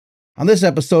On this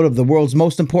episode of the world's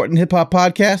most important hip-hop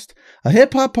podcast, a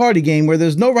hip-hop party game where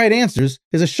there's no right answers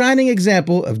is a shining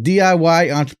example of DIY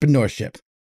entrepreneurship.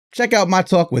 Check out my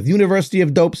talk with University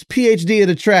of Dope's PhD of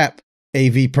the Trap,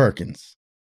 A.V. Perkins.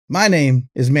 My name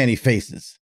is Manny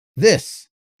Faces. This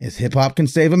is Hip-Hop Can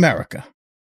Save America.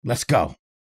 Let's go.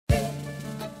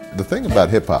 The thing about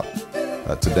hip-hop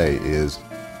today is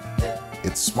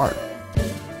it's smart.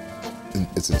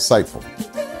 It's insightful.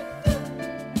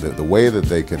 The way that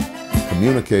they can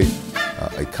communicate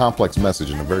a complex message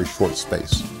in a very short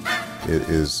space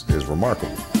is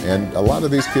remarkable. And a lot of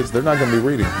these kids, they're not going to be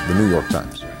reading the New York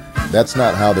Times. That's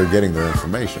not how they're getting their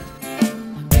information.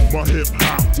 My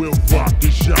hip-hop will rock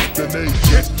and shock the nation.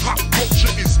 Hip-hop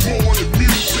culture is more than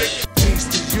music. Peace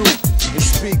to you, and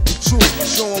speak the truth.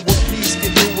 Show 'em what peace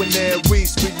can do and there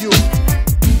reach for you.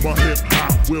 My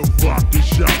hip-hop will rock and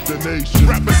shock the nation.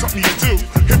 Rap is something you do,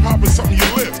 hip-hop is something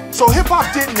you live. So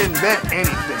hip-hop didn't invent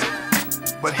anything,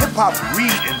 but hip-hop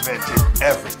reinvented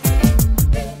everything.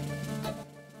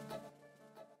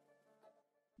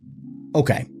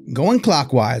 Okay, going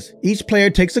clockwise, each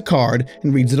player takes a card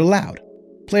and reads it aloud.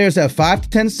 Players have 5 to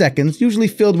 10 seconds, usually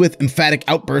filled with emphatic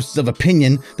outbursts of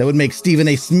opinion that would make Stephen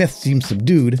A. Smith seem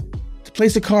subdued, to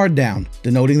place a card down,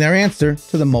 denoting their answer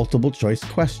to the multiple choice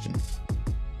question.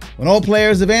 When all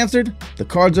players have answered, the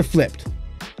cards are flipped.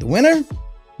 The winner?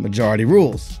 Majority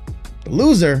rules. The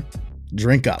loser?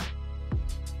 Drink up.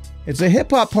 It's a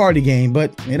hip-hop party game,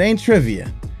 but it ain't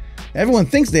trivia. Everyone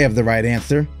thinks they have the right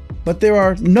answer, but there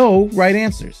are no right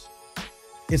answers.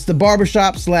 It's the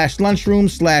barbershop / lunchroom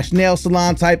 / nail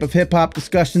salon type of hip-hop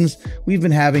discussions we've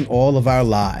been having all of our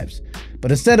lives. But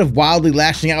instead of wildly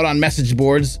lashing out on message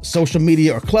boards, social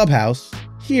media, or Clubhouse,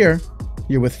 here,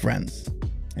 you're with friends.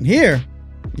 And here,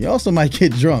 you also might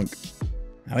get drunk.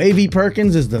 Now, A.V.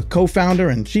 Perkins is the co-founder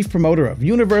and chief promoter of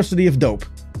University of Dope,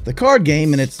 the card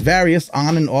game and its various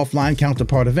on- and offline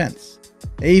counterpart events.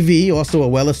 A.V., also a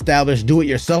well-established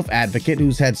do-it-yourself advocate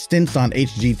who's had stints on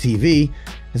HGTV,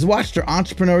 has watched her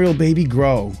entrepreneurial baby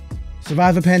grow,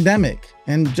 survive a pandemic,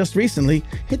 and just recently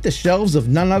hit the shelves of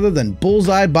none other than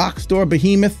bullseye box store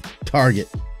behemoth Target.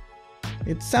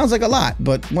 It sounds like a lot,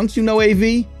 but once you know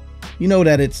A.V., you know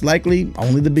that it's likely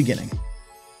only the beginning.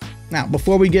 Now,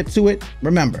 before we get to it,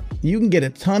 remember, you can get a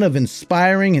ton of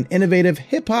inspiring and innovative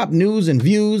hip-hop news and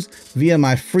views via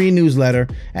my free newsletter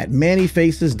at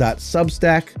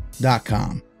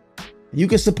mannyfaces.substack.com. You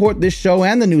can support this show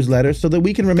and the newsletter so that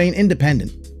we can remain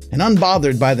independent and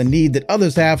unbothered by the need that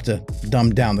others have to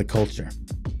dumb down the culture.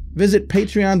 Visit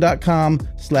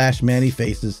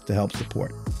patreon.com/mannyfaces to help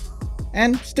support.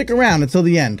 And stick around until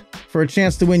the end for a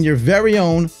chance to win your very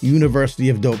own University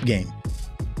of Dope game.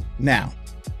 Now,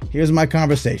 here's my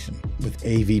conversation with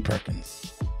A.V.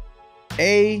 Perkins.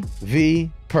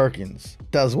 A.V. Perkins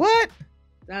does what?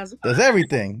 Does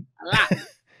everything. A lot.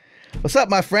 What's up,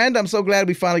 my friend? I'm so glad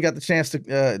we finally got the chance to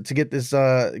get this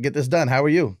done. How are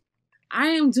you? I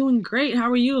am doing great.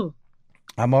 How are you?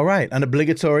 I'm all right.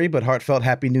 Unobligatory but heartfelt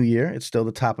Happy New Year. It's still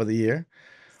the top of the year.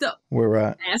 So we're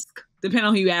ask, depending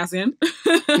on who you asking.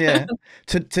 Yeah.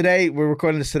 Today we're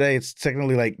recording this today. It's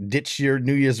technically like ditch your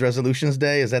New Year's resolutions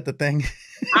day. Is that the thing?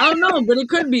 I don't know, but it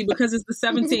could be because it's the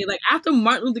 17th. Like after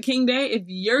Martin Luther King Day, if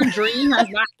your dream has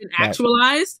not been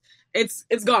actualized, it's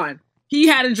gone. He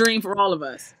had a dream for all of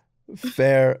us.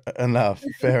 Fair enough.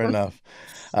 Fair enough.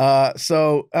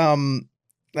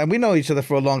 And we know each other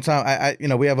for a long time.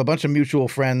 We have a bunch of mutual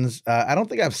friends. I don't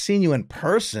think I've seen you in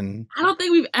person. I don't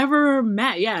think we've ever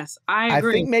met. Yes, I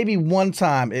agree. I think maybe one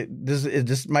time.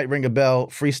 This might ring a bell.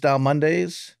 Freestyle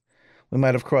Mondays. We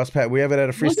might have crossed paths. We ever had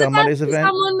a Freestyle Mondays event?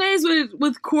 Freestyle Mondays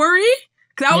with Corey?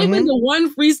 Because I only been to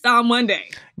one Freestyle Monday.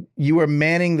 You were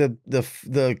manning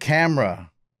the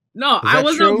camera. No, I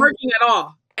wasn't working at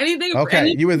all.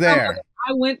 Okay, you were there.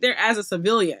 I went there as a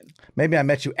civilian. Maybe I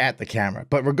met you at the camera.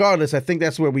 But regardless, I think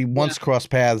that's where we once crossed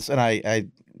paths. And I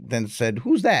then said,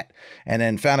 who's that? And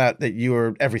then found out that you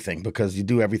were everything because you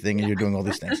do everything and you're doing all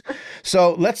these things.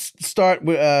 So let's start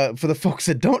with, for the folks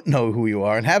that don't know who you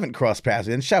are and haven't crossed paths.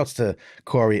 And shouts to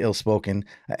Corey Illspoken,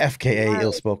 FKA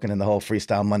Illspoken, and the whole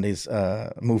Freestyle Mondays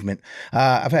movement.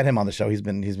 I've had him on the show. He's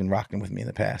been rocking with me in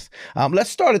the past.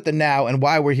 Let's start at the now and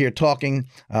why we're here talking.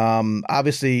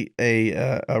 Obviously,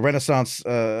 a Renaissance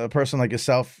person like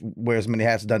yourself wears many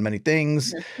hats, done many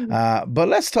things. But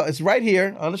let's talk. It's right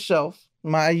here on the shelf.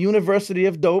 My University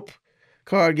of Dope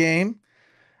card game.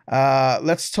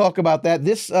 Let's talk about that.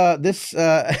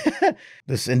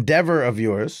 This endeavor of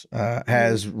yours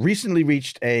has recently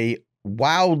reached a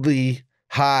wildly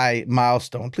high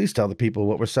milestone. Please tell the people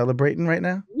what we're celebrating right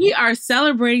now. We are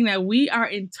celebrating that we are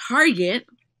in Target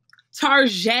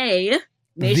nationwide.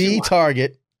 The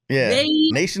Target Yeah. They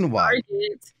Nationwide.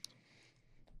 started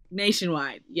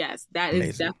nationwide. Yes, that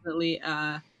is definitely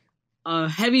a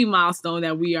heavy milestone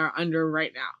that we are under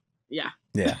right now. Yeah.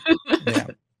 Yeah. Yeah.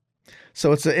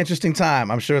 So it's an interesting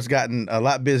time. I'm sure it's gotten a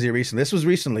lot busier recently. This was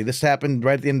recently. This happened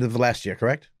right at the end of the last year,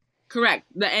 correct? Correct.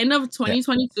 The end of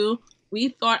 2022. Yeah. We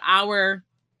thought our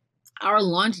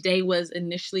launch day was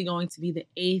initially going to be the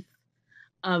 8th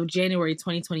of January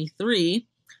 2023,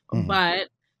 but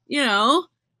you know,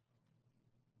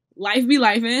 life be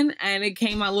lifing, and it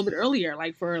came out a little bit earlier,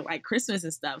 like for like Christmas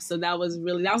and stuff. So that was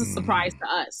a surprise to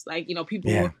us. Like, you know,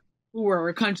 people who were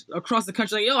across the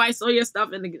country, like, yo, I saw your stuff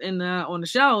on the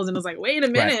shelves, and it was like, wait a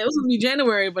minute, it was gonna be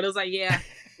January, but it was like, yeah,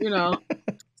 you know,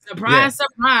 surprise.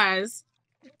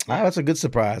 Oh, that's a good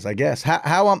surprise, I guess.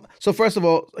 So first of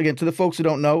all, again, to the folks who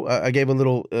don't know, I gave a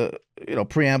little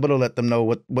preamble to let them know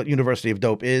what University of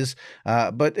Dope is,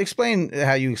 but explain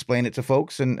how you explain it to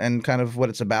folks and kind of what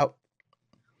it's about.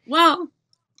 Well,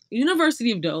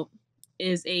 University of Dope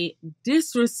is a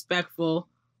disrespectful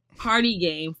party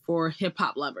game for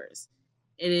hip-hop lovers.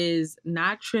 It is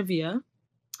not trivia.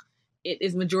 It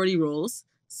is majority rules.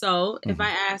 So if I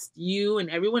asked you and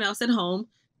everyone else at home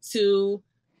to,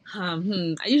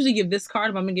 I usually give this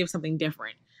card, but I'm going to give something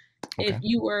different. Okay. If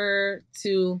you were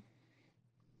to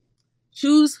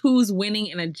choose who's winning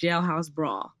in a jailhouse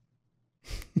brawl,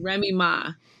 Remy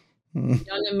Ma,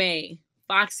 Young M.A.,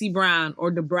 Foxy Brown, or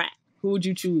Da Brat, who would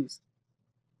you choose?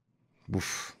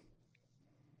 Oof.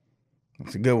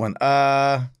 That's a good one.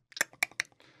 I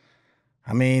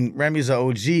mean, Remy's an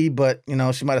OG, but, you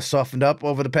know, she might have softened up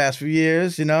over the past few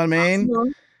years. You know what I mean?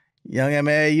 Awesome. Young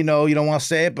M.A., you know, you don't want to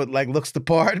say it, but like looks the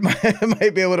part,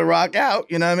 might be able to rock out.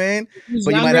 You know what I mean?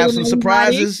 But you might have some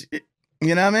surprises.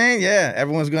 You know what I mean? Yeah.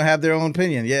 Everyone's going to have their own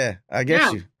opinion. Yeah. I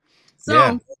get you.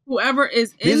 So whoever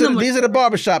is in these are the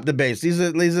barbershop debates. These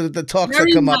are the talks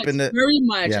that come up in the very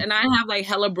much. And I have like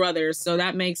hella brothers, so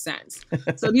that makes sense.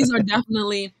 So these are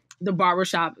definitely the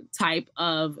barbershop type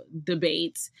of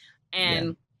debates.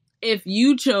 And if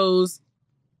you chose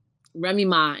Remy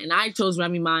Ma and I chose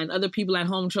Remy Ma and other people at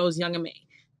home chose Young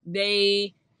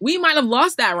M.A., we might have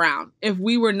lost that round if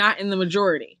we were not in the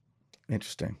majority.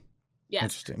 Interesting. Yes.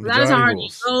 Interesting. So that is how our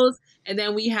game goes. And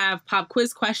then we have pop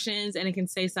quiz questions, and it can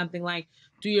say something like,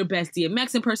 do your best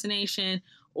DMX impersonation,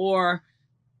 or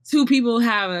two people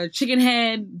have a chicken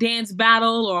head dance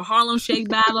battle or Harlem Shake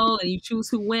battle, and you choose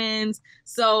who wins.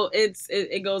 So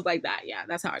it goes like that. Yeah,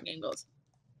 that's how our game goes.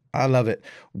 I love it.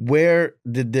 Where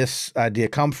did this idea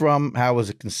come from? How was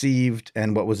it conceived?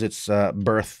 And what was its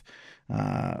birth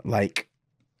like?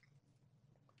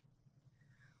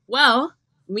 Well,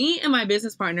 me and my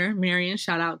business partner, Marion,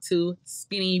 shout out to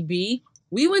Skinny B,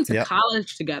 we went to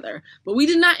college together, but we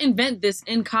did not invent this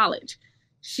in college.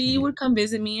 She would come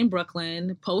visit me in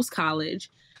Brooklyn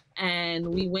post-college,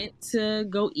 and we went to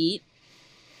go eat.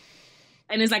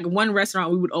 And it's like one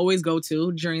restaurant we would always go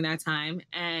to during that time.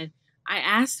 And I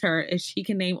asked her if she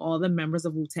can name all the members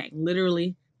of Wu-Tang.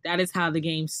 Literally, that is how the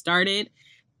game started.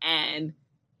 And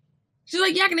she's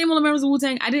like, yeah, I can name all the members of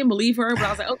Wu-Tang. I didn't believe her, but I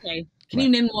was like, okay. Can you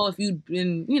name them all if you've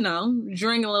been, you know,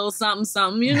 drinking a little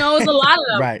something? You know, it's a lot of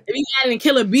them. Right. If you add in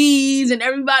Killer Bees and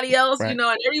everybody else, you know,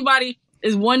 and everybody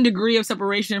is one degree of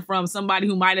separation from somebody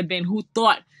who might have been, who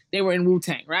thought they were in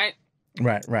Wu-Tang, right?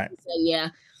 Right. So,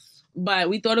 yeah. But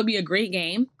we thought it'd be a great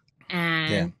game.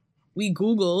 And we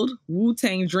Googled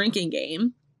Wu-Tang drinking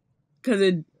game because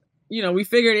it, you know, we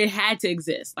figured it had to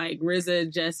exist. Like RZA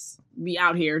just be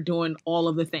out here doing all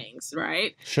of the things,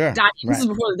 right? Sure. This is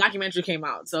before the documentary came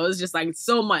out. So it's just like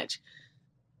so much.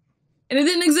 And it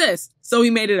didn't exist. So we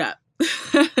made it up.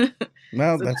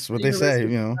 Well, so that's what they say, you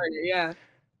know. Yeah.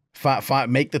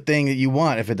 Make the thing that you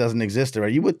want if it doesn't exist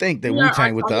already. You would think that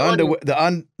Wu-Tang with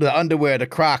the underwear, the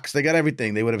Crocs, they got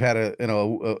everything. They would have had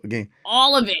a game.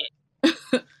 All of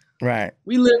it. Right.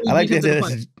 We literally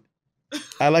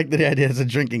I like the idea it's a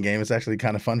drinking game. It's actually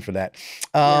kind of fun for that.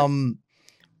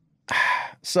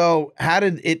 So how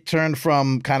did it turn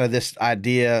from kind of this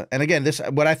idea? And again,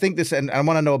 and I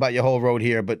want to know about your whole road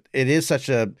here, but it is such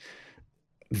a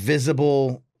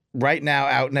visible, right now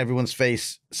out in everyone's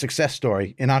face success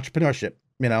story in entrepreneurship,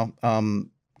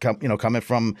 coming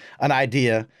from an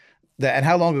idea that, and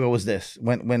how long ago was this?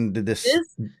 When did this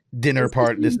dinner? 6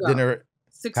 how years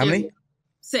many? Ago.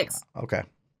 6. Okay.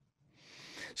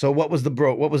 So what was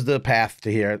the path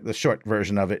to here, the short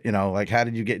version of it? You know, like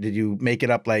did you make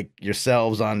it up like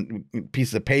yourselves on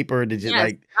pieces of paper? Did you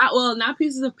not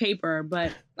pieces of paper,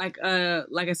 but like a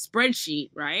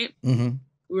spreadsheet, right? Mm-hmm.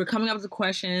 We were coming up with the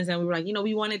questions and we were like,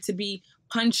 we want it to be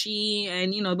punchy.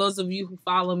 And, those of you who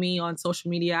follow me on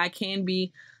social media, I can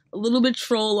be a little bit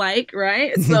troll-like,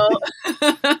 right? So,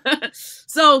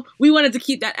 so we wanted to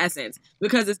keep that essence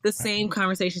because it's the same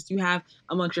conversations you have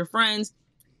amongst your friends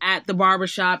at the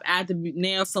barbershop, at the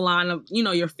nail salon, you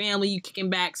know, your family, you kicking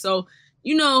back. So,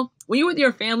 you know, when you're with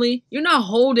your family, you're not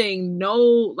holding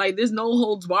there's no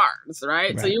holds bars,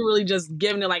 right? So you're really just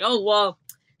giving it like, oh, well,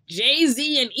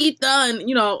 Jay-Z and Ether and,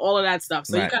 you know, all of that stuff.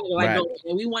 So you kind of like,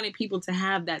 and we wanted people to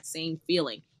have that same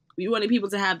feeling. We wanted people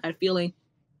to have that feeling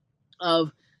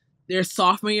of their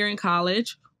sophomore year in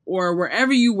college or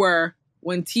wherever you were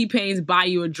when T-Pain's Buy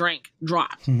You a Drink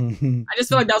dropped. I just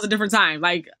feel like that was a different time.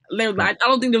 Like, I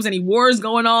don't think there was any wars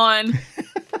going on.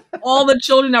 All the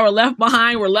children that were left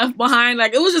behind were left behind.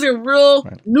 Like, it was just a real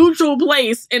neutral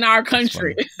place in our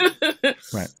country.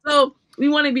 So we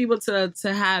wanted people to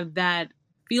have that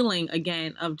feeling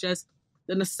again of just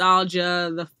the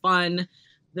nostalgia, the fun,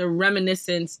 the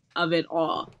reminiscence of it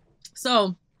all.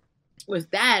 So with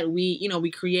that,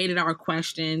 we created our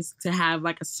questions to have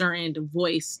like a certain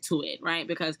voice to it, right?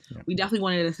 Because we definitely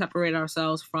wanted to separate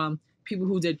ourselves from people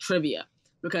who did trivia.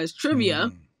 Because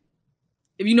trivia,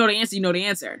 if you know the answer, you know the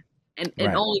answer. And it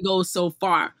only goes so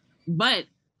far. But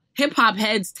hip hop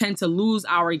heads tend to lose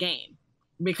our game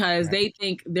because they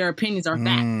think their opinions are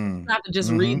fact. You have to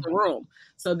just read the room.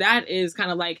 So that is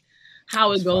kind of like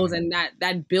how it goes and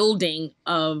that building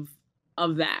of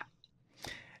that.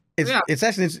 It's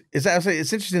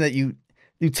interesting that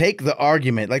you take the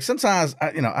argument. Like sometimes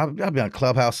I'll be on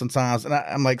Clubhouse sometimes, and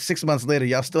I'm like 6 months later,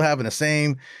 y'all still having the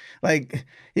same. Like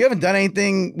you haven't done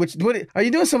anything. What are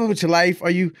you doing something with your life? Are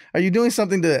you doing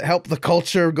something to help the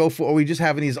culture go forward? Or are we just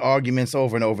having these arguments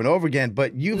over and over and over again?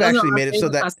 But you've actually made it so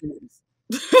that.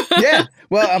 Yeah,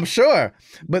 well, I'm sure,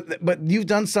 but you've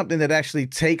done something that actually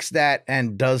takes that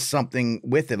and does something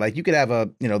with it. Like you could have a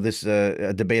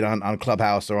debate on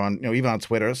Clubhouse or on even on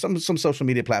Twitter or some social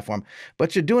media platform,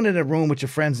 but you're doing it in a room with your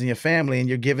friends and your family, and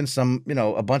you're giving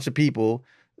a bunch of people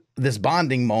this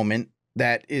bonding moment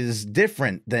that is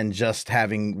different than just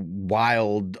having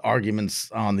wild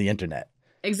arguments on the internet.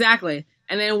 Exactly,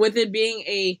 and then with it being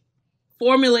a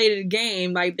formulated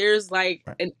game, like there's like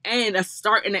an end, a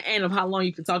start and an end of how long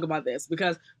you can talk about this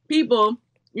because people,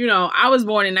 I was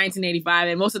born in 1985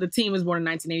 and most of the team was born in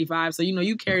 1985. So,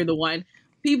 you carry the one.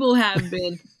 People have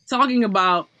been talking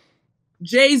about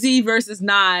Jay-Z versus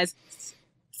Nas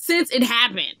since it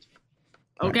happened.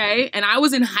 Okay. And I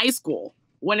was in high school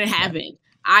when it happened.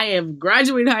 I have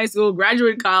graduated high school,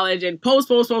 graduated college and post,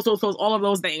 all of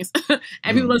those things.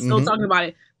 And people are still talking about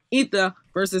it. Ether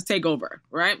versus Takeover,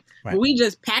 right? But we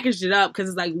just packaged it up because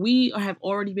it's like we have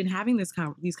already been having these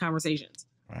conversations.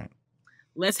 Right.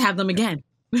 Let's have them again.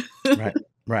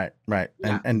 Right.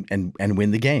 Yeah. And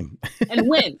win the game. And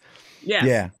win.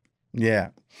 Yes.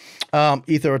 Yeah.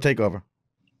 Ether or Takeover?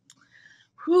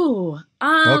 Whew.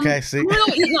 Okay. See, I'm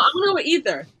gonna go with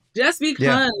Ether just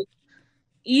because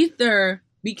Ether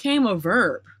became a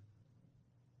verb.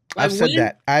 Like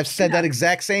I've said that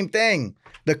exact same thing.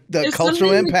 The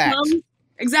cultural impact.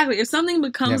 Exactly. If something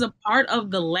becomes a part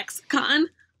of the lexicon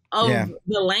of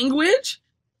the language,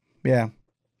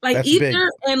 like Ether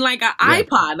and like an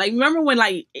iPod. Like remember when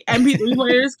like MP3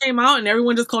 players came out and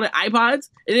everyone just called it iPods?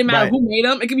 It didn't matter who made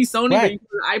them. It could be Sony, but you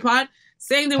call it iPod.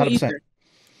 Same thing with 100%. Ether.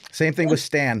 Same thing with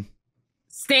Stan.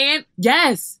 Stan,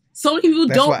 yes. So many people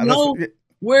don't know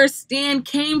where Stan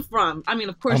came from. I mean,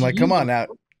 of course. I'm like, come on now.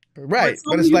 Right,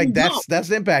 but it's like that's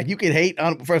the impact. You can hate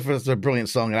on first. It's a brilliant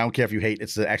song, and I don't care if you hate.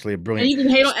 It's actually a brilliant. And you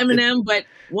can hate on Eminem, but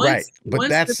once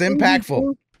that's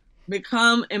impactful.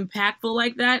 Become impactful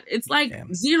like that. It's like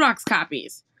Xerox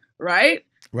copies, right?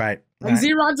 Right. Like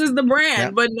Xerox is the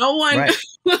brand, but no one.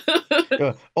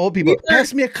 Right. Old people,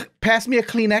 pass me a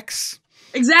Kleenex.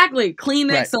 Exactly,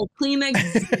 Kleenex. Right. So Kleenex,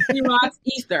 Xerox,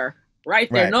 Ether, right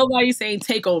there. Right. Nobody's saying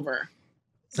Takeover.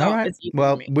 So all right.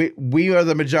 Well, we are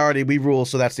the majority. We rule,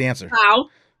 so that's the answer. How?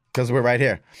 Because we're right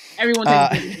here. Everyone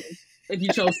takes if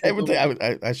you chose everything.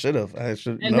 I should have. I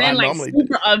should. And then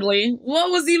super ugly.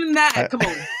 What was even that? Come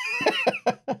on.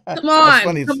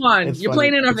 Come on. You're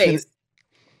playing in our face.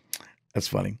 That's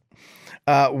funny.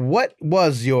 What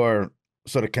was your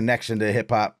sort of connection to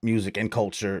hip hop music and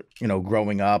culture?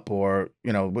 Growing up, or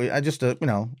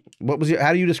what was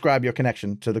how do you describe your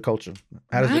connection to the culture?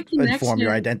 How does it inform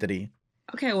your identity?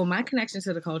 Okay, well, my connection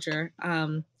to the culture,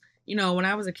 when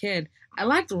I was a kid, I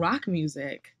liked rock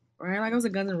music, right? Like I was a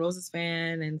Guns N' Roses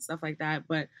fan and stuff like that.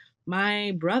 But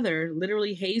my brother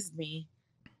literally hazed me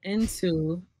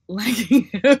into liking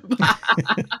hip hop.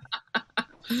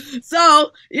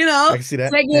 So, I can see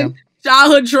that. Taking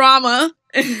childhood trauma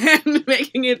and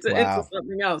making it into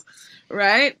something else,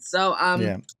 right? So,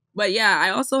 but yeah, I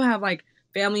also have like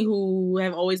family who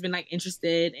have always been like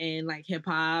interested in like hip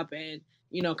hop and,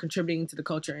 you know, contributing to the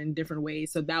culture in different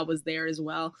ways. So that was there as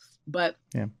well. But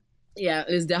yeah,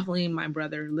 it's definitely my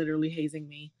brother literally hazing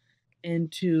me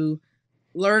into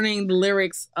learning the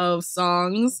lyrics of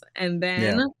songs, and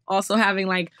then also having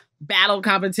like battle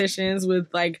competitions with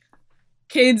like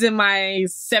kids in my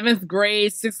 7th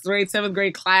grade, 6th grade, 7th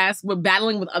grade class. We're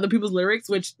battling with other people's lyrics,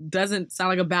 which doesn't sound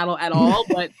like a battle at all.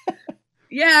 But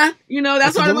yeah, you know,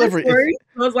 that's part of my story.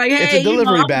 So it's like, hey, it's a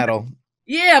delivery battle.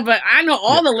 Yeah, but I know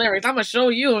all the lyrics. I'm gonna show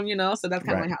you, you know. So that's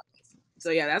kind of like how.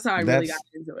 So yeah, that's how I really got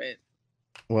into it.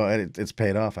 Well, it's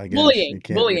paid off, I guess. Bullying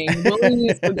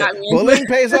Bullying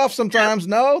pays off sometimes.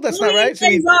 No, that's bullying not right.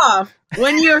 Pays off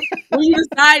when you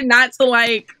decide not to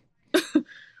like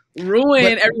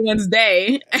ruin everyone's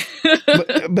day.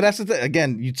 but that's the thing.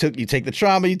 Again, you take the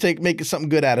trauma, make something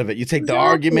good out of it. You take the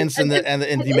arguments and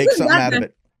you make something out of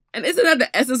it. And isn't that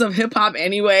the essence of hip hop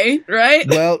anyway, right?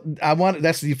 Well,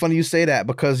 that's funny you say that,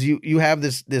 because you have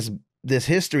this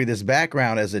history, this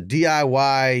background as a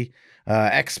DIY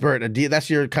expert. That's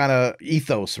your kind of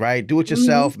ethos, right? Do it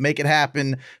yourself, make it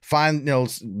happen. Find, you know,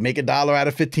 make $1 out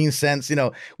of 15 cents, you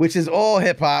know, which is all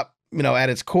hip hop, you know, at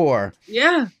its core.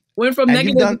 Yeah, went from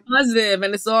negative to positive,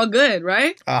 and it's all good,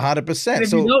 right? 100%.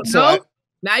 So you don't know,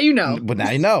 now you know. But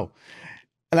now you know.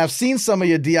 And I've seen some of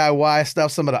your DIY stuff,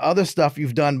 some of the other stuff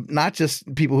you've done, not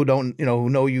just people who don't, you know, who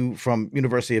know you from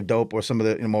University of Dope or some of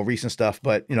the, you know, more recent stuff,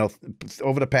 but, you know,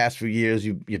 over the past few years,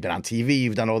 you've been on TV,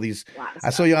 you've done all these.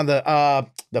 I saw you on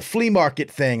the flea market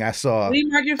thing. I saw flea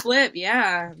market flip,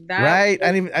 yeah. Right,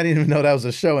 I didn't even know that was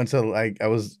a show until like I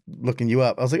was looking you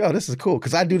up. I was like, oh, this is cool,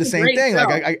 because I do the same thing. Show.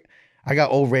 Like I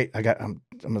got old I'm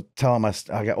gonna tell them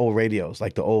I got old radios,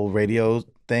 like the old radio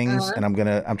things, and I'm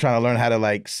trying to learn how to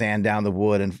like sand down the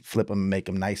wood and flip them and make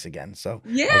them nice again. So I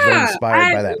was very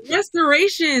inspired by that.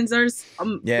 Restorations are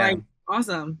like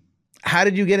awesome. How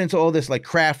did you get into all this like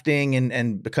crafting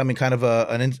and becoming kind of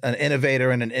an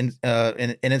innovator and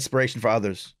an inspiration for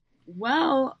others?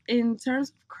 Well, in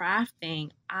terms of crafting,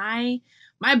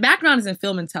 my background is in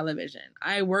film and television.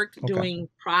 I worked doing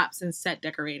props and set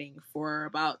decorating for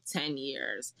about 10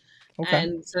 years.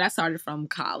 And so that started from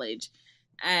college.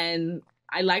 And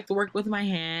I like to work with my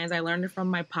hands. I learned it from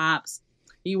my pops.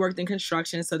 He worked in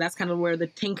construction. So that's kind of where the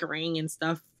tinkering and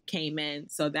stuff came in.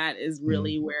 So that is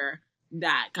really where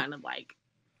that kind of like,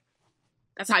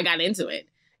 that's how I got into it.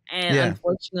 And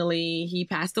unfortunately, he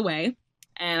passed away.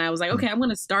 And I was like, okay, I'm going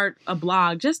to start a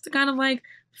blog just to kind of like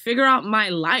figure out my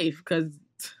life, because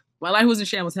my life was in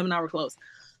shambles. Him and I were close.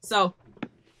 So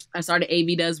I started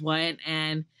AV Does What,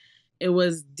 and it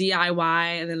was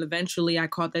DIY. And then eventually I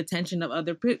caught the attention of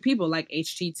other people like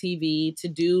HGTV to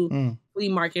do flea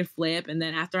market flip. And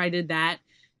then after I did that,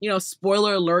 you know,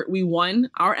 spoiler alert, we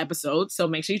won our episode. So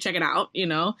make sure you check it out. You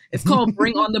know, it's called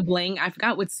Bring on the Bling. I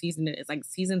forgot what season it is, like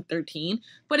season 13.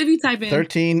 But if you type in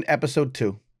 13, episode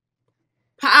 2.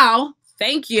 Pow.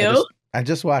 Thank you. I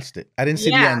just watched it. I didn't see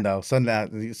the end though, so now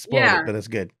you spoiled it, but it's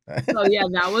good. So yeah,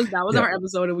 that was our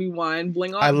episode, and we won.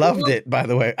 Bling on. I loved it, by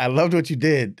the way. I loved what you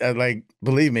did. Like,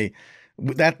 believe me,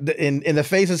 that in the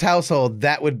Faces household,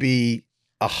 that would be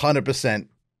 100%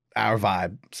 our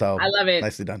vibe. So I love it.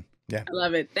 Nicely done. Yeah, I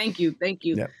love it. Thank you.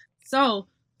 Yeah. So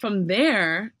from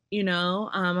there, you know,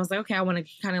 I was like, okay, I want to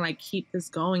kind of like keep this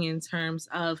going in terms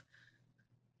of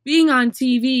being on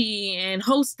TV and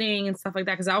hosting and stuff like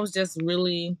that, because I was just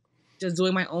really just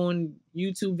doing my own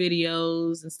YouTube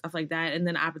videos and stuff like that. And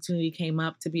then an opportunity came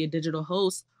up to be a digital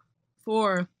host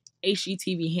for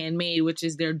HGTV Handmade, which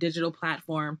is their digital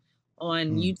platform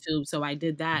on YouTube. So I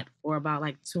did that for about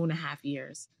like 2.5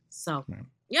 years. So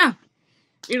yeah,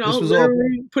 you know,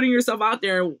 literally putting yourself out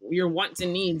there, your wants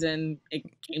and needs, and it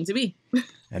came to be.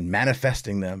 And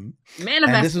manifesting them.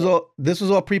 And this was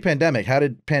all pre-pandemic. How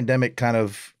did pandemic kind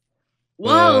of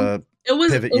It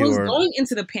was going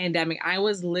into the pandemic. I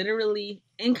was literally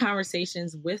in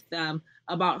conversations with them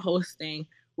about hosting.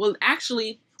 Well,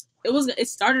 actually, it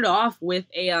started off with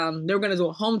they were going to do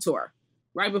a home tour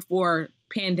right before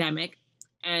pandemic,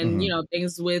 and you know,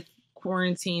 things with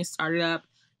quarantine started up,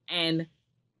 and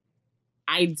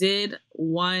I did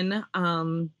one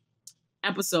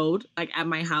episode like at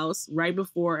my house right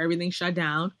before everything shut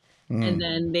down. And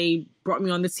then they brought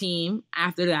me on the team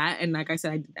after that. And like I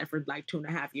said, I did that for like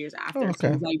 2.5 years after. So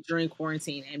it was like during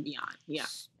quarantine and beyond. Yeah.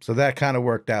 So that kind of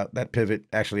worked out. That pivot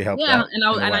actually helped out.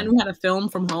 Yeah, and I knew how to film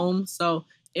from home. So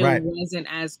it wasn't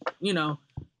as, you know,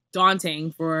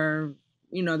 daunting for,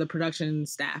 you know, the production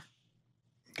staff.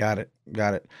 Got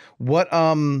it. What,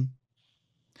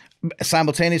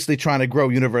 simultaneously trying to grow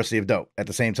University of Dope at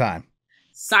the same time?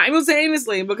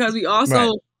 Simultaneously, because we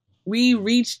also, we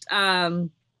reached,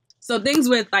 So things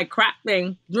with like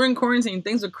crafting during quarantine,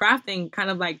 things with crafting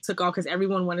kind of like took off because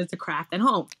everyone wanted to craft at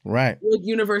home. Right. With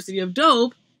University of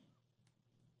Dope,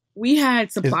 we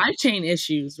had supply chain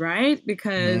issues, right?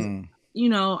 Because you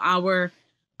know, our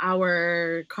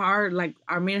car, like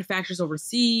our manufacturers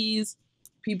overseas,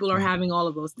 people are having all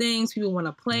of those things. People want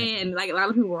to play, and like a lot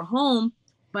of people were home,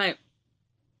 but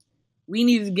we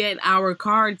needed to get our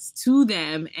cards to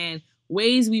them, and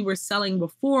ways we were selling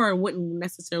before wouldn't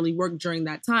necessarily work during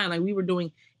that time. Like we were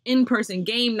doing in-person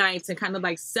game nights and kind of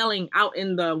like selling out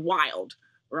in the wild,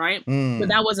 right? But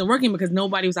that wasn't working because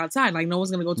nobody was outside. Like no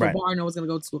one's gonna go to a bar, no one's gonna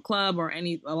go to a club or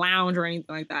a lounge or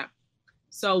anything like that.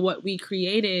 So what we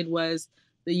created was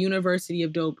the University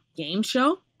of Dope game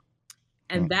show,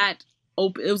 and that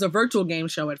it was a virtual game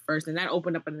show at first, and that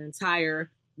opened up an entire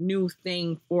new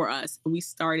thing for us. We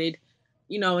started,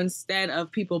 you know, instead of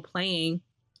people playing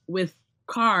with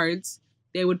cards,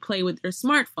 they would play with their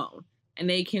smartphone, and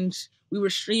we were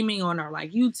streaming on our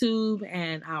like YouTube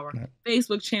and our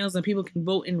Facebook channels, and people can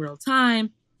vote in real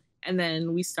time. And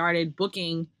then we started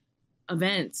booking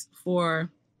events for,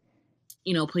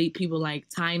 you know, people like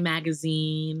Time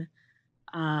Magazine,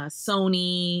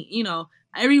 Sony, you know,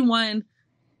 everyone.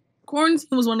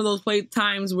 Quarantine was one of those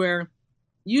times where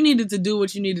you needed to do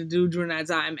what you needed to do during that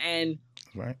time. And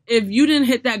if you didn't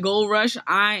hit that gold rush,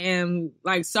 I am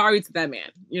like sorry to that man,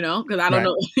 you know, because I don't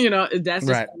know, you know, that's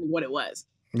just what it was.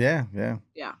 Yeah.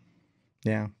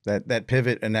 That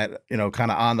pivot and that, you know,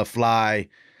 kind of on the fly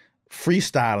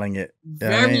freestyling it.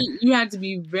 You had to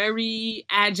be very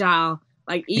agile.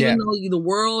 Like even though the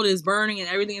world is burning and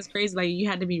everything is crazy, like you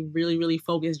had to be really, really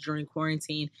focused during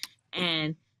quarantine.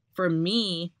 And for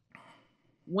me,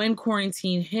 when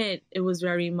quarantine hit, it was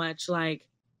very much like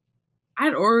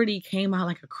I'd already came out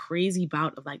like a crazy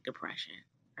bout of like depression,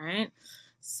 right?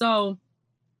 So,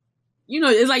 you know,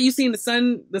 it's like you seen the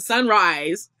sun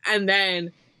rise, and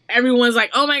then everyone's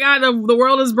like, "Oh my God, the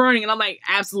world is burning," and I'm like,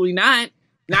 "Absolutely not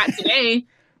today."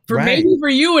 Maybe for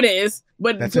you it is,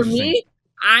 but that's for me,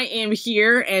 I am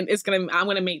here, and I'm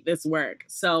gonna make this work.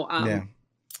 So,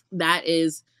 that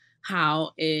is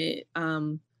how it.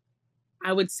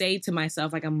 I would say to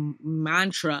myself, like a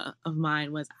mantra of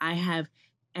mine was, I have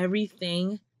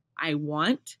everything I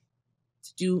want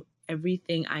to do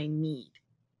everything I need.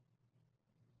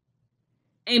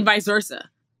 And vice versa.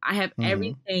 I have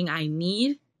everything I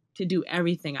need to do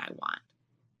everything I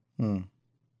want.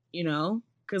 You know?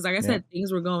 Because like I said,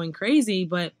 things were going crazy,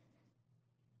 but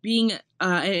being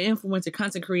an influencer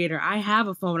content creator, I have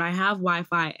a phone, I have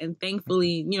Wi-Fi, and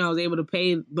thankfully, you know, I was able to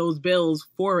pay those bills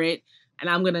for it. And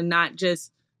I'm going to not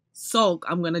just sulk.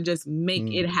 I'm going to just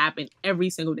make it happen every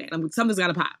single day. Something's got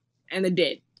to pop. And it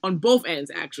did. On both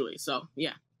ends, actually. So,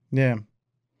 yeah. Yeah.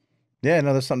 Yeah,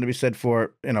 no, there's something to be said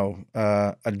for, you know,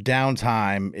 a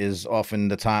downtime is often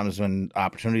the times when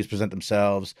opportunities present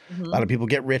themselves. A lot of people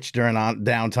get rich during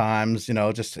downtimes, you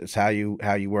know, just it's how you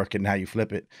work it and how you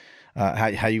flip it.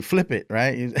 How you flip it,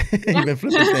 right? You've been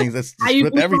flipping things. Let's just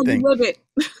flip everything. Flip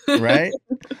it. Right?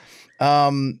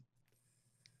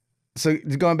 So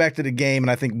going back to the game, and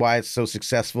I think why it's so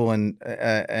successful, and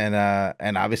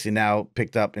obviously now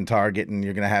picked up in Target, and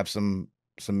you're going to have some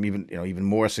even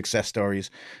more success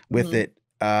stories with it.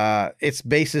 It's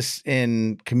basis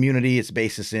in community, it's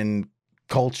basis in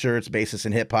culture, it's basis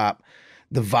in hip hop,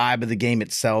 the vibe of the game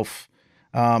itself.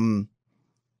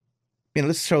 You know,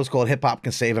 this show is called Hip Hop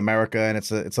Can Save America, and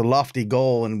it's a lofty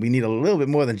goal, and we need a little bit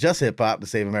more than just hip hop to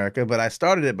save America. But I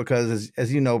started it because,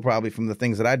 as you know, probably from the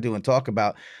things that I do and talk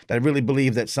about, that I really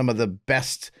believe that some of the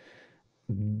best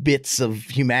bits of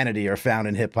humanity are found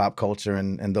in hip hop culture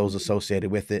and those associated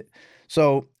with it.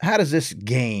 So how does this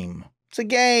game? It's a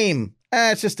game.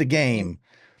 It's just a game.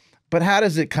 But how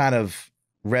does it kind of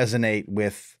resonate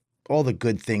with all the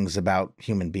good things about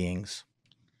human beings?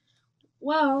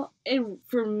 Well,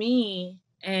 for me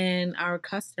and our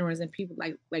customers and people,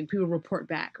 like people report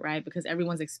back, right? Because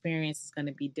everyone's experience is going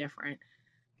to be different.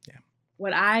 Yeah.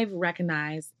 What I've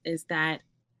recognized is that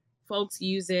folks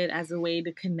use it as a way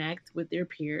to connect with their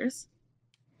peers.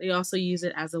 They also use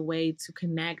it as a way to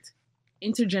connect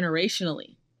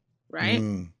intergenerationally, right?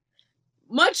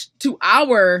 Much to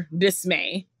our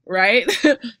dismay, right?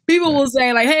 People will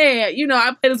say like, "Hey, you know,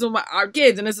 I play this with our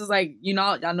kids," and this is like, you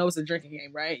know, y'all know it's a drinking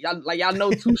game, right? Y'all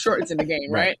know Too Short is in the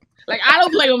game, right? Like I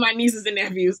don't play with my nieces and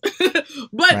nephews,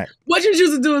 but what you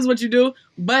choose to do is what you do.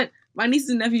 But my nieces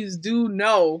and nephews do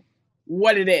know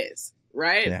what it is,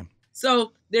 right? Yeah.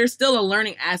 So there's still a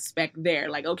learning aspect there.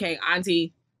 Like, okay,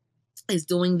 auntie is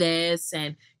doing this,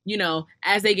 and you know,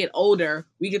 as they get older,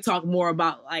 we could talk more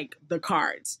about like the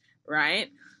cards, right?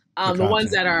 The ones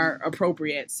that are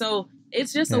appropriate. So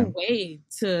it's just a way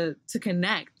to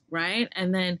connect right?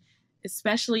 And then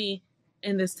especially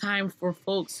in this time for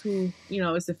folks who,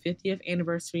 it's the 50th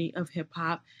anniversary of hip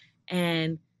hop,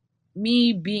 and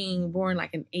me being born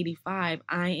like in 85,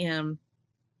 I am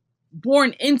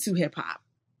born into hip hop.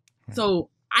 So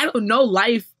I don't know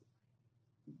life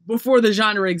before the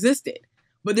genre existed,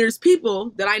 but there's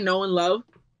people that I know and love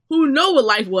who know what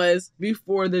life was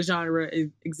before the genre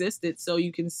existed. So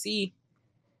you can see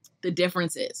the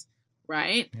differences,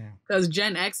 right? Because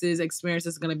Gen X's experience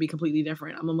is going to be completely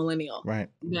different. I'm a millennial, right,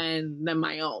 than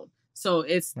my own. So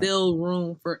it's still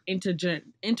room for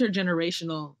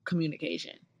intergenerational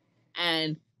communication.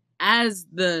 And as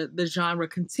the genre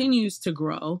continues to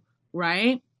grow,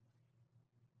 right,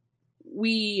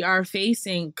 we are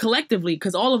facing collectively,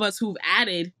 because all of us who've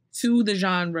added to the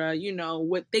genre,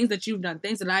 with things that you've done,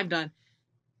 things that I've done,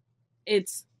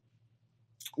 it's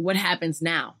what happens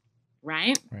now,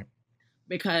 right? Right.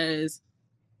 Because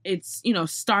it's,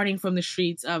 starting from the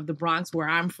streets of the Bronx where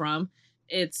I'm from,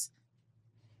 it's,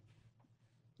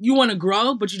 you want to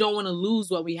grow, but you don't want to lose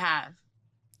what we have.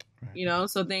 Right.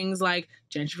 So things like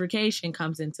gentrification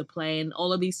comes into play and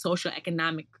all of these social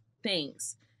economic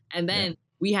things. And then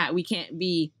we can't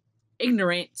be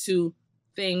ignorant to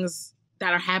things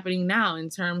that are happening now in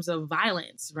terms of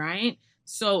violence, right?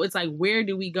 So it's like, where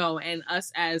do we go? And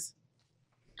us as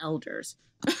elders,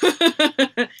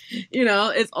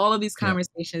 it's all of these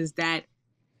conversations that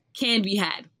can be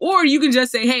had. Or you can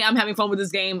just say, hey, I'm having fun with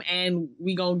this game and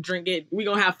we gonna drink it. We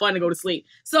gonna have fun and go to sleep.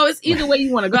 So it's either way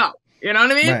you want to go. You know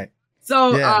what I mean? Right.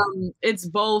 So it's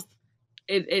both.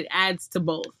 It adds to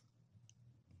both.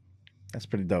 That's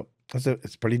pretty dope.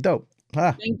 It's pretty dope.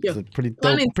 Thank you. It's a pretty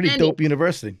dope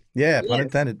university. Yeah, pun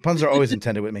intended. Puns are always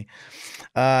intended with me.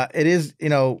 It is,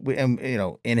 in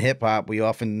hip hop, we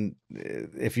often,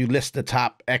 if you list the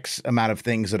top X amount of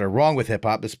things that are wrong with hip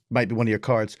hop, this might be one of your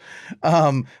cards.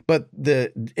 But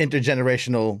the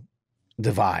intergenerational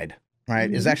divide, right,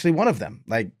 is actually one of them.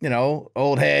 Like,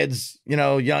 old heads,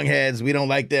 young heads, we don't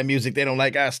like their music, they don't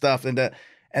like our stuff, and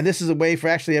this is a way for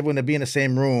actually everyone to be in the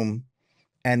same room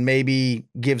and maybe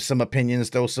give some opinions,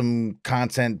 throw some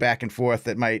content back and forth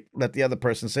that might let the other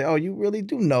person say, oh, you really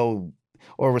do know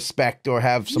or respect or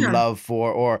have some love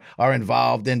for or are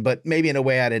involved in, but maybe in a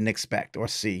way I didn't expect or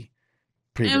see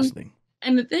previously.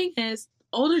 And the thing is,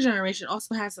 older generation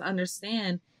also has to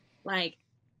understand, like,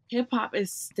 hip hop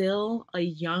is still a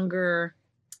younger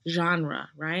genre,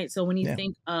 right? So when you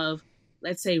think of,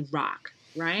 let's say, rock,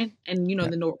 right? And,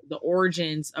 the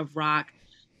origins of rock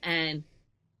and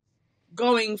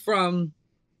going from,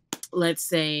 let's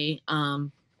say, I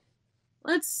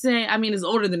mean, it's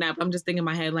older than that, but I'm just thinking in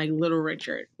my head, like Little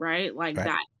Richard, right? Like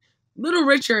that. Little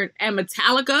Richard and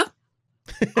Metallica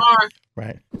are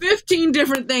 15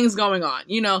 different things going on.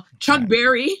 Chuck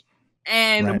Berry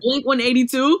and Blink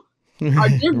 182 are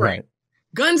different.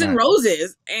 Guns N'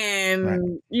 Roses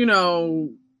and,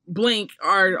 Blink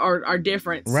are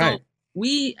different. Right. So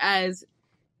we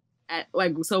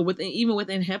even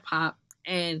within hip hop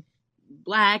and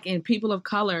Black and people of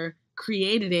color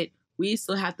created it, we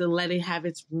still have to let it have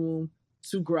its room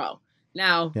to grow.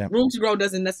 Now, room to grow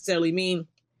doesn't necessarily mean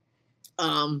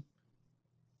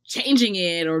changing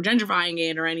it or gentrifying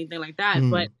it or anything like that,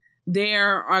 but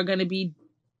there are going to be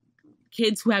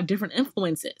kids who have different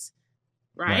influences,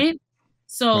 right?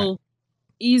 So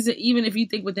even if you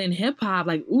think within hip hop,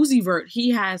 like Uzi Vert, he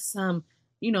has some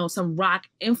rock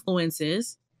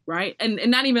influences, right?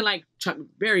 And not even like Chuck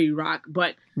Berry rock,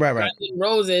 but Guns N'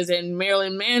 Roses and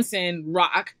Marilyn Manson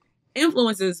rock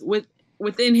influences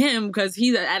within him, because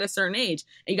he's at a certain age.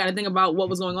 And you got to think about what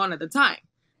was going on at the time,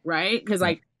 right? Because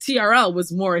like TRL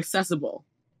was more accessible.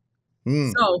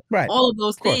 So all of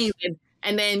those things.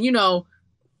 And then,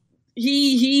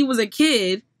 he was a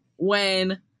kid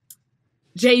when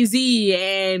Jay-Z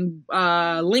and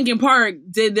Linkin Park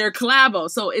did their collabo.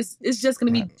 So it's just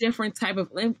going to be different type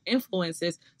of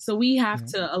influences. So we have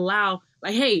to allow,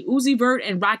 like, hey, Uzi Vert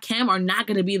and Rakim are not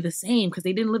going to be the same because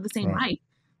they didn't live the same life.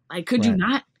 Like, could you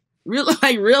not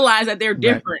realize that they're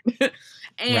different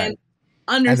and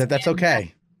understand that's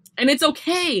okay. And it's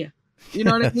okay. You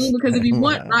know what I mean? Because if you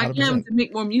want Rakim to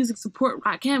make more music, support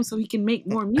Rakim so he can make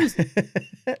more music.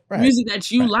 Music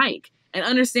that you like. And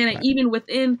understand that even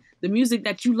within the music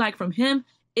that you like from him,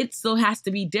 it still has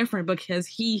to be different because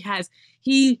he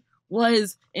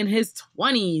was in his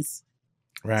 20s,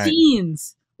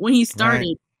 teens when he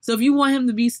started. So if you want him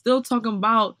to be still talking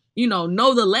about,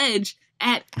 Know the Ledge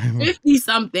at 50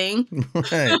 something,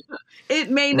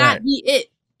 it may not be it,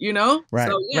 Right.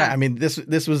 So, I mean, this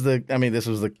was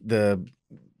the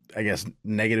I guess,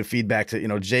 negative feedback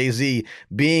to, Jay-Z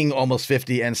being almost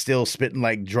 50 and still spitting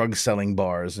like drug selling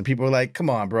bars. And people are like, come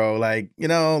on, bro. Like,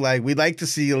 we'd like to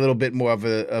see a little bit more of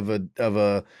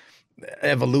a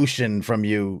evolution from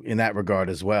you in that regard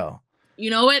as well. You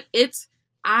know what?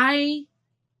 I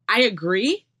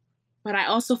agree, but I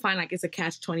also find like it's a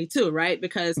catch-22, right?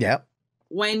 Because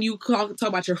when you talk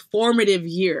about your formative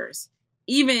years,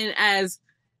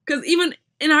 because even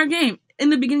in our game, in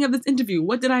the beginning of this interview,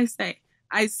 what did I say?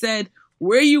 I said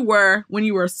where you were when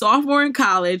you were a sophomore in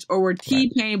college or where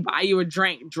T-Pain buy you a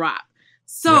drink drop.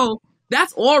 So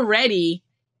that's already,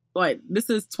 this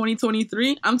is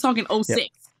 2023? I'm talking 06. Yep.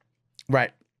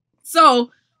 Right.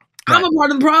 So I'm a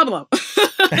part of the problem.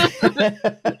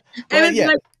 And it's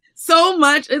like so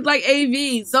much, it's like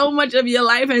AV, so much of your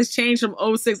life has changed from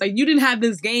 06. Like you didn't have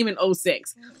this game in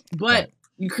 06, but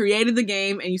you created the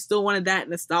game and you still wanted that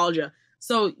nostalgia.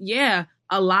 So yeah,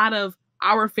 a lot of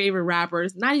our favorite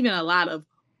rappers, not even a lot of,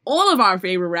 all of our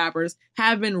favorite rappers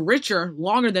have been richer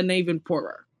longer than they've been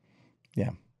poorer.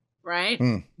 Yeah. Right?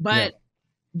 But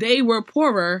they were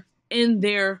poorer in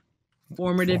their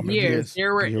formative years. They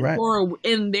were poorer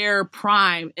in their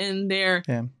prime, in their,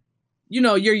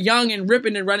 you're young and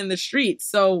ripping and running the streets.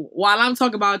 So while I'm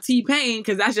talking about T-Pain,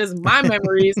 because that's just my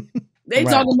memories, they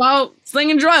talking about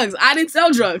slinging drugs. I didn't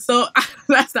sell drugs, so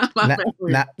that's not my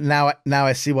memory. Now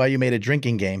I see why you made a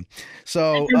drinking game.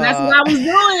 So and that's what I was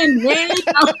doing, man.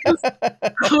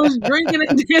 I was drinking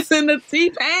and dancing to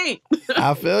T-Pain.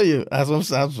 I feel you. That's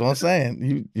what I'm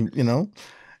saying.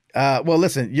 Well,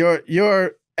 listen,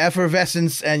 your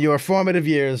effervescence and your formative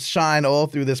years shine all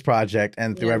through this project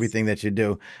and through everything that you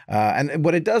do. And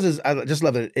what it does is, I just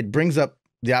love it. It brings up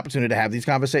the opportunity to have these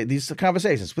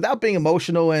conversations without being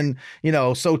emotional and,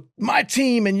 so my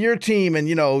team and,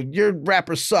 your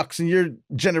rapper sucks and your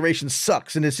generation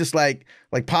sucks. And it's just like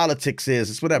politics is,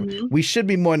 it's whatever. We should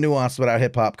be more nuanced with our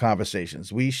hip hop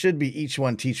conversations. We should be each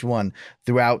one teach one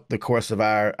throughout the course of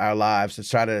our lives to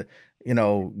try to,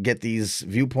 get these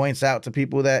viewpoints out to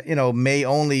people that, may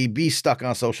only be stuck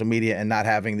on social media and not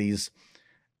having these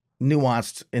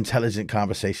nuanced, intelligent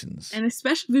conversations. And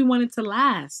especially if we want it to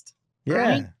last. Yeah.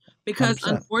 Right? Because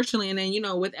 100%. Unfortunately, and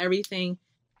then, with everything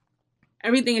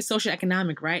is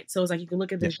socioeconomic, right? So it's like you can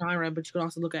look at the genre, but you can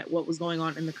also look at what was going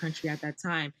on in the country at that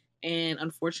time. And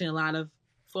unfortunately, a lot of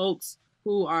folks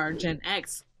who are Gen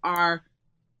X are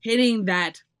hitting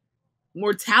that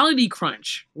mortality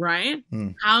crunch, right?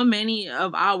 How many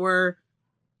of our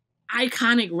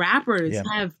iconic rappers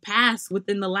have passed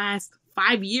within the last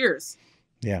 5 years?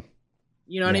 Yeah.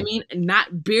 You know what I mean? And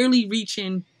barely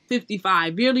reaching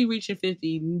 55, barely reaching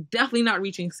 50, definitely not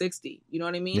reaching 60. You know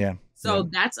what I mean? Yeah. So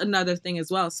that's another thing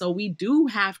as well. So we do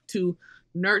have to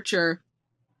nurture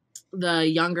the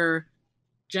younger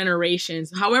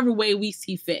generations, however way we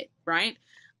see fit, right?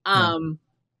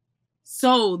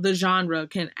 So the genre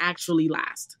can actually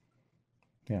last.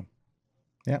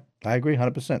 Yeah, I agree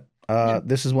 100%.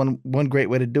 This is one great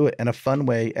way to do it and a fun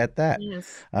way at that.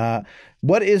 Yes.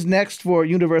 What is next for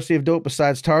University of Dope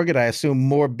besides Target? I assume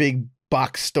more big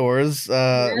box stores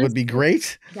would be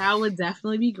great. That would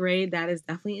definitely be great. That is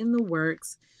definitely in the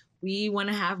works. We want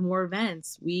to have more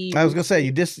events. I was gonna say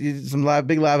you did some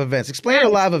big live events. Explain a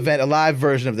live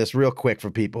version of this real quick for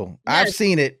people. Yes. I've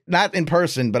seen it, not in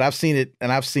person, but I've seen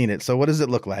it. So what does it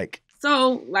look like?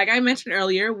 So like I mentioned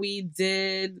earlier, we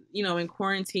did, in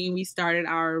quarantine, we started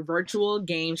our virtual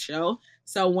game show.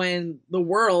 So when the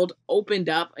world opened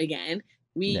up again,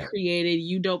 we created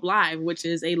You Dope Live, which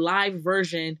is a live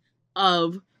version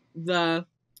of the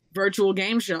virtual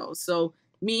game show. So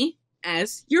me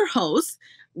as your host,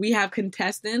 we have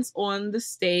contestants on the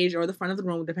stage or the front of the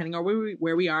room, depending on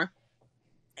where we are.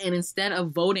 And instead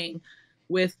of voting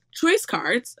with choice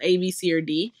cards, A, B, C, or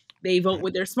D, they vote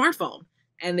with their smartphone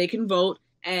and they can vote.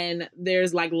 And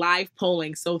there's like live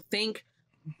polling. So think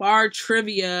bar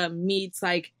trivia meets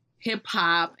like hip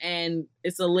hop, and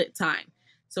it's a lit time.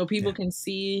 So people can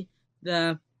see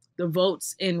the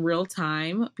votes in real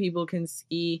time. People can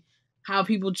see how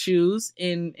people choose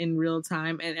in real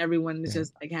time, and everyone is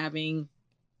just like having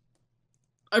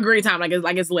a great time, like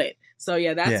it's lit. So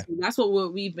that's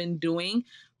what we've been doing.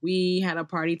 We had a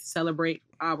party to celebrate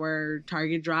our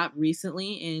Target drop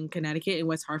recently in Connecticut, in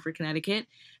West Hartford, Connecticut,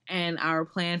 and our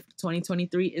plan for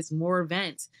 2023 is more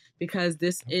events because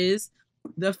this is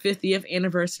the 50th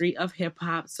anniversary of hip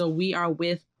hop. So we are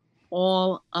with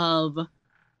all of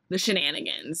the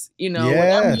shenanigans,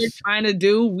 whatever you're trying to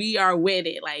do, we are with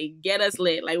it. Like, get us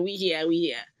lit. Like, we here.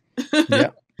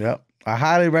 Yep. I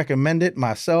highly recommend it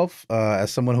myself,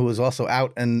 as someone who is also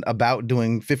out and about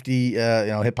doing 50,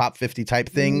 hip hop 50 type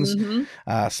things,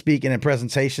 speaking and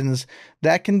presentations.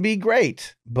 That can be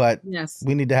great, but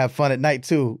we need to have fun at night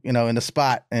too, in the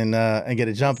spot and get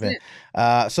it jumping.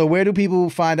 So where do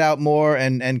people find out more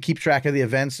and keep track of the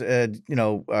events? Are they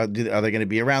going to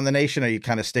be around the nation? Are you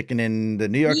kind of sticking in the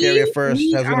New York area first?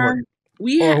 How's it going to work?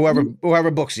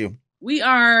 Whoever books you. We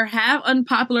have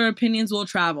unpopular opinions will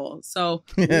travel. So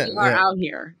we are out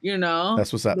here,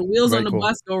 That's what's up. The wheels on the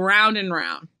bus go round and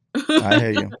round. I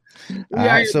hear you. All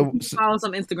right, so follow us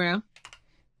on Instagram.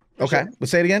 Okay. But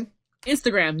say it again.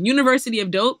 Instagram, University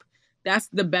of Dope. That's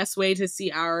the best way to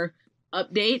see our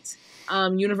updates.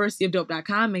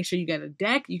 Universityofdope.com. Make sure you get a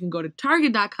deck. You can go to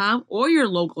Target.com or your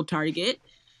local Target.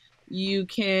 You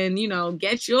can,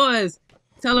 get yours.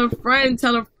 Tell a friend.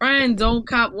 Don't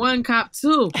cop one, cop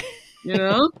two.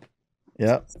 Yep.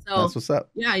 So, that's what's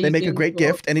up. Yeah, they make a great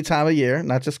gift any time of year,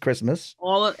 not just Christmas.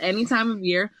 Any time of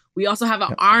year. We also have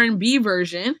an R&B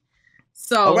version.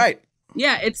 So,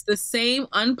 yeah, it's the same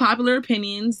unpopular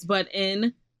opinions, but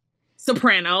in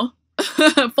soprano,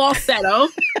 falsetto.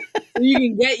 So you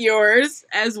can get yours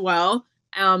as well.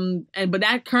 But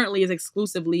that currently is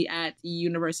exclusively at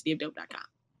universityofdope.com.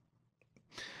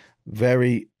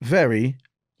 Very, very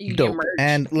dope.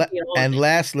 And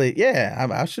lastly,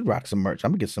 I should rock some merch.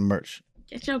 I'm gonna get some merch.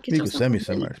 People send me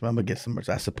some merch. I'm gonna get some merch.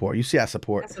 I support. You see, I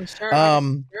support.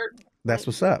 That's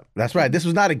what's up. That's right. This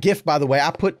was not a gift, by the way.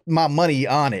 I put my money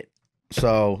on it.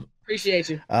 So appreciate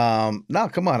you. No,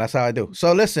 come on. That's how I do.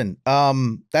 So listen,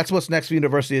 that's what's next for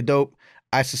University of Dope.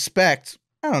 I suspect,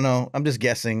 I don't know, I'm just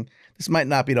guessing, this might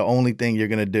not be the only thing you're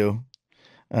gonna do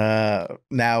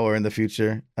now or in the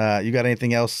future. You got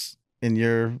anything else in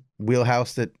your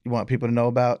wheelhouse that you want people to know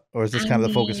about? Or is this kind of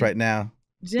the focus right now?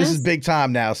 This is big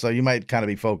time now, so you might kind of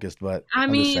be focused, but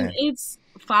it's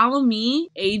follow me.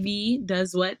 AV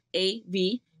does what?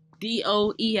 AV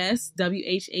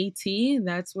DOESWHAT.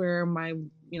 That's where my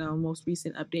most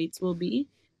recent updates will be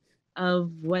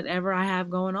of whatever I have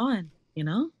going on.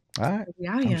 All right.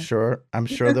 I'm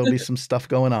sure there'll be some stuff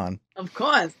going on. Of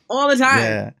course, all the time.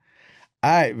 Yeah. All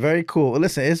right, very cool. Well,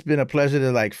 listen, it's been a pleasure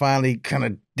to finally kind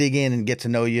of dig in and get to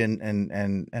know you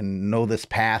and know this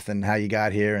path and how you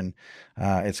got here. And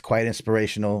it's quite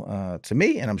inspirational to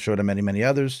me, and I'm sure to many, many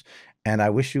others. And I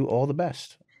wish you all the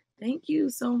best. Thank you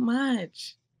so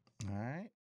much. All right.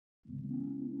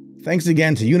 Thanks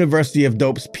again to University of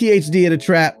Dope's PhD at a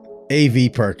Trap,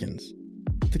 AV Perkins.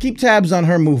 To keep tabs on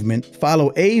her movement,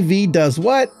 follow AV Does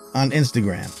What on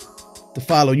Instagram. To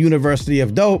follow University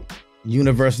of Dope,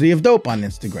 University of Dope on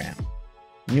Instagram.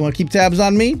 You want to keep tabs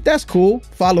on me? That's cool.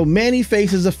 Follow Manny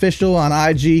Faces Official on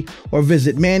IG or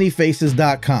visit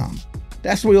mannyfaces.com.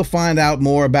 That's where you'll find out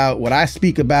more about what I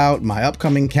speak about, my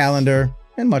upcoming calendar,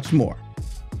 and much more.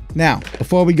 Now,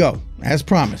 before we go, as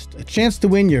promised, a chance to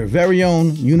win your very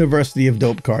own University of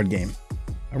Dope card game.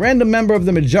 A random member of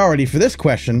the majority for this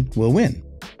question will win.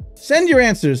 Send your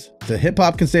answers to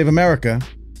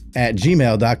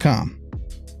hiphopcansaveamerica@gmail.com.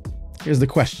 Here's the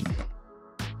question.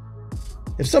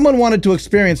 If someone wanted to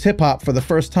experience hip-hop for the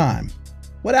first time,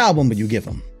 what album would you give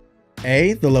them?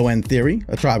 A. The Low End Theory,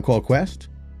 A Tribe Called Quest.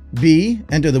 B.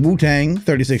 Enter the Wu-Tang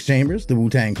 36 Chambers, The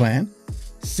Wu-Tang Clan.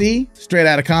 C. Straight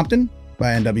Outta Compton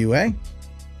by NWA.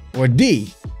 Or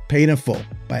D. Paid in Full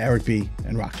by Eric B.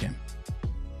 and Rakim.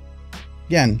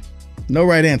 Again, no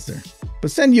right answer,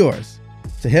 but send yours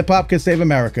to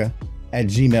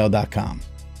hiphopcansaveamerica@gmail.com.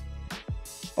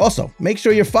 Also, make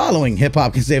sure you're following Hip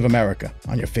Hop Can Save America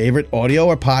on your favorite audio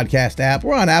or podcast app.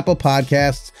 We're on Apple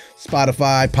Podcasts,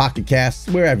 Spotify, Pocket Casts,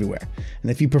 we're everywhere.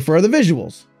 And if you prefer the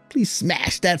visuals, please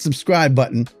smash that subscribe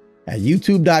button at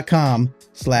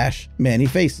youtube.com/Manny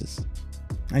Faces.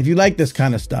 And if you like this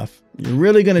kind of stuff, you're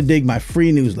really going to dig my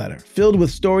free newsletter filled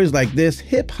with stories like this,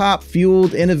 hip-hop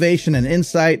fueled innovation and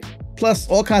insight, plus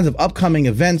all kinds of upcoming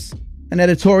events, an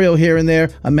editorial here and there,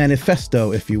 a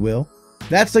manifesto, if you will.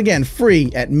 That's, again, free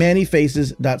at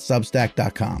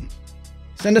mannyfaces.substack.com.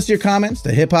 Send us your comments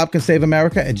to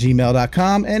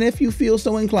hiphopcansaveamerica@gmail.com, and if you feel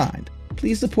so inclined,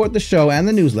 please support the show and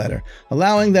the newsletter,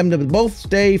 allowing them to both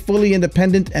stay fully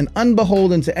independent and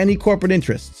unbeholden to any corporate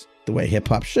interests, the way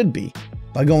hip-hop should be,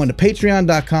 by going to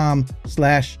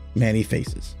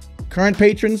patreon.com/mannyfaces. Current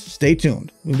patrons, stay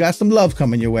tuned. We've got some love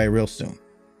coming your way real soon.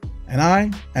 And I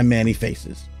am Manny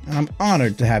Faces, and I'm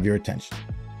honored to have your attention.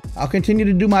 I'll continue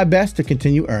to do my best to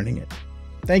continue earning it.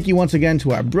 Thank you once again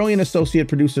to our brilliant associate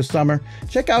producer, Sommer.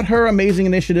 Check out her amazing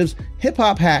initiatives, Hip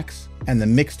Hop Hacks, and the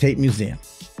Mixtape Museum.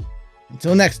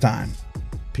 Until next time,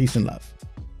 peace and love.